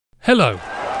Hello,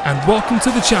 and welcome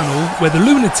to the channel where the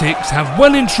lunatics have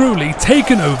well and truly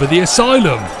taken over the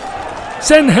asylum.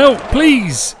 Send help,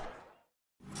 please!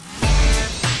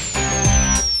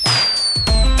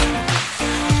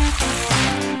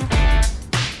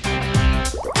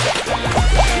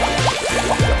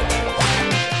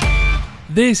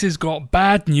 This has got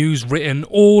bad news written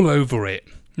all over it.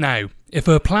 Now, if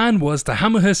her plan was to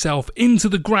hammer herself into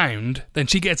the ground, then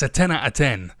she gets a 10 out of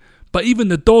 10. But even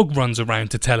the dog runs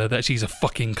around to tell her that she's a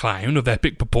fucking clown of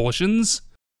epic proportions.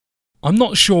 I'm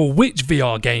not sure which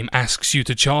VR game asks you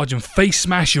to charge and face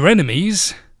smash your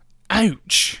enemies.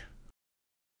 Ouch.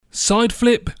 Side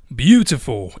flip,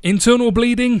 beautiful. Internal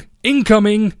bleeding,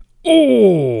 incoming.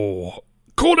 Oh!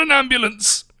 Call an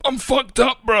ambulance! I'm fucked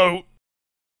up, bro!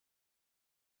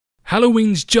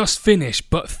 Halloween's just finished,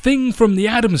 but Thing from the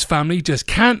Addams Family just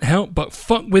can't help but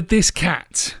fuck with this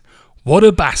cat. What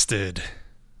a bastard.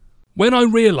 When I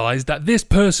realised that this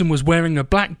person was wearing a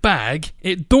black bag,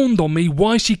 it dawned on me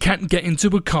why she can't get into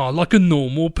a car like a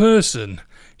normal person.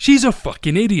 She's a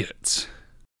fucking idiot.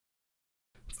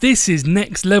 This is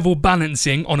next level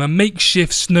balancing on a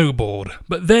makeshift snowboard,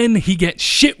 but then he gets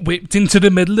shit whipped into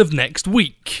the middle of next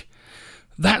week.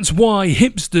 That's why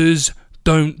hipsters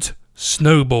don't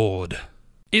snowboard.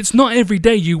 It's not every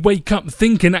day you wake up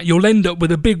thinking that you'll end up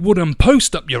with a big wooden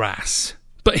post up your ass.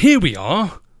 But here we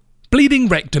are. Bleeding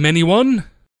rectum, anyone?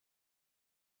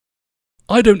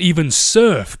 I don't even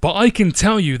surf, but I can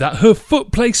tell you that her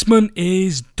foot placement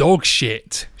is dog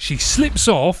shit. She slips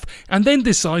off and then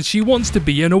decides she wants to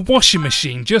be in a washing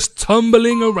machine just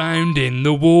tumbling around in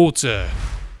the water.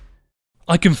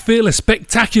 I can feel a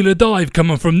spectacular dive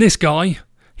coming from this guy.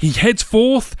 He heads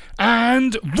forth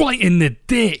and right in the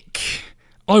dick.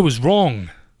 I was wrong.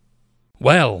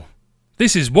 Well,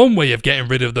 this is one way of getting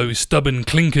rid of those stubborn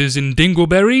clinkers and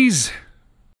dingleberries.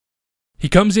 He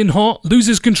comes in hot,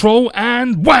 loses control,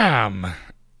 and wham!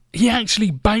 He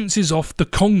actually bounces off the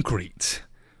concrete.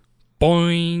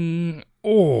 Boing.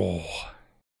 Oh.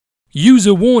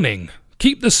 User warning.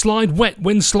 Keep the slide wet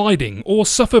when sliding, or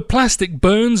suffer plastic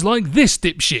burns like this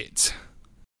dipshit.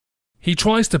 He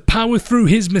tries to power through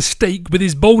his mistake with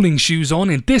his bowling shoes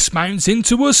on and dismounts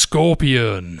into a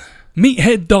scorpion.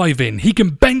 Meathead diving, he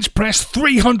can bench press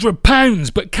 300 pounds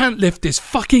but can't lift his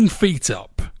fucking feet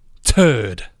up.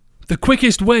 Turd. The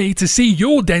quickest way to see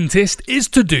your dentist is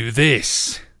to do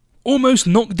this. Almost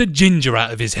knocked the ginger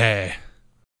out of his hair.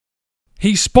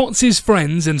 He spots his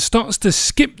friends and starts to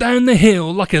skip down the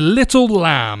hill like a little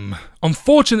lamb.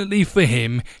 Unfortunately for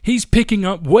him, he's picking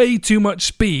up way too much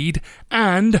speed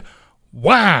and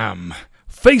wham!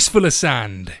 Face full of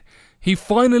sand. He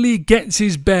finally gets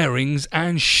his bearings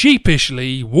and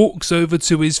sheepishly walks over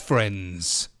to his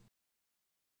friends.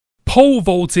 Pole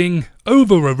vaulting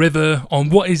over a river on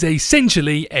what is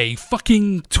essentially a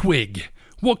fucking twig.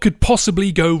 What could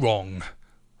possibly go wrong?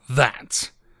 That.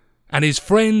 And his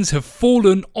friends have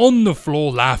fallen on the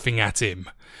floor laughing at him.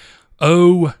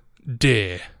 Oh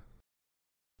dear.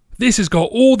 This has got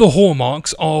all the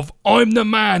hallmarks of "I'm the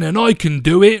man and I can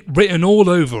do it" written all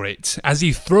over it as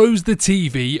he throws the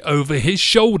TV over his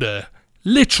shoulder.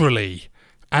 Literally.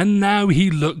 And now he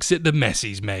looks at the mess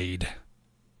he's made.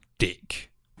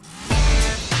 Dick.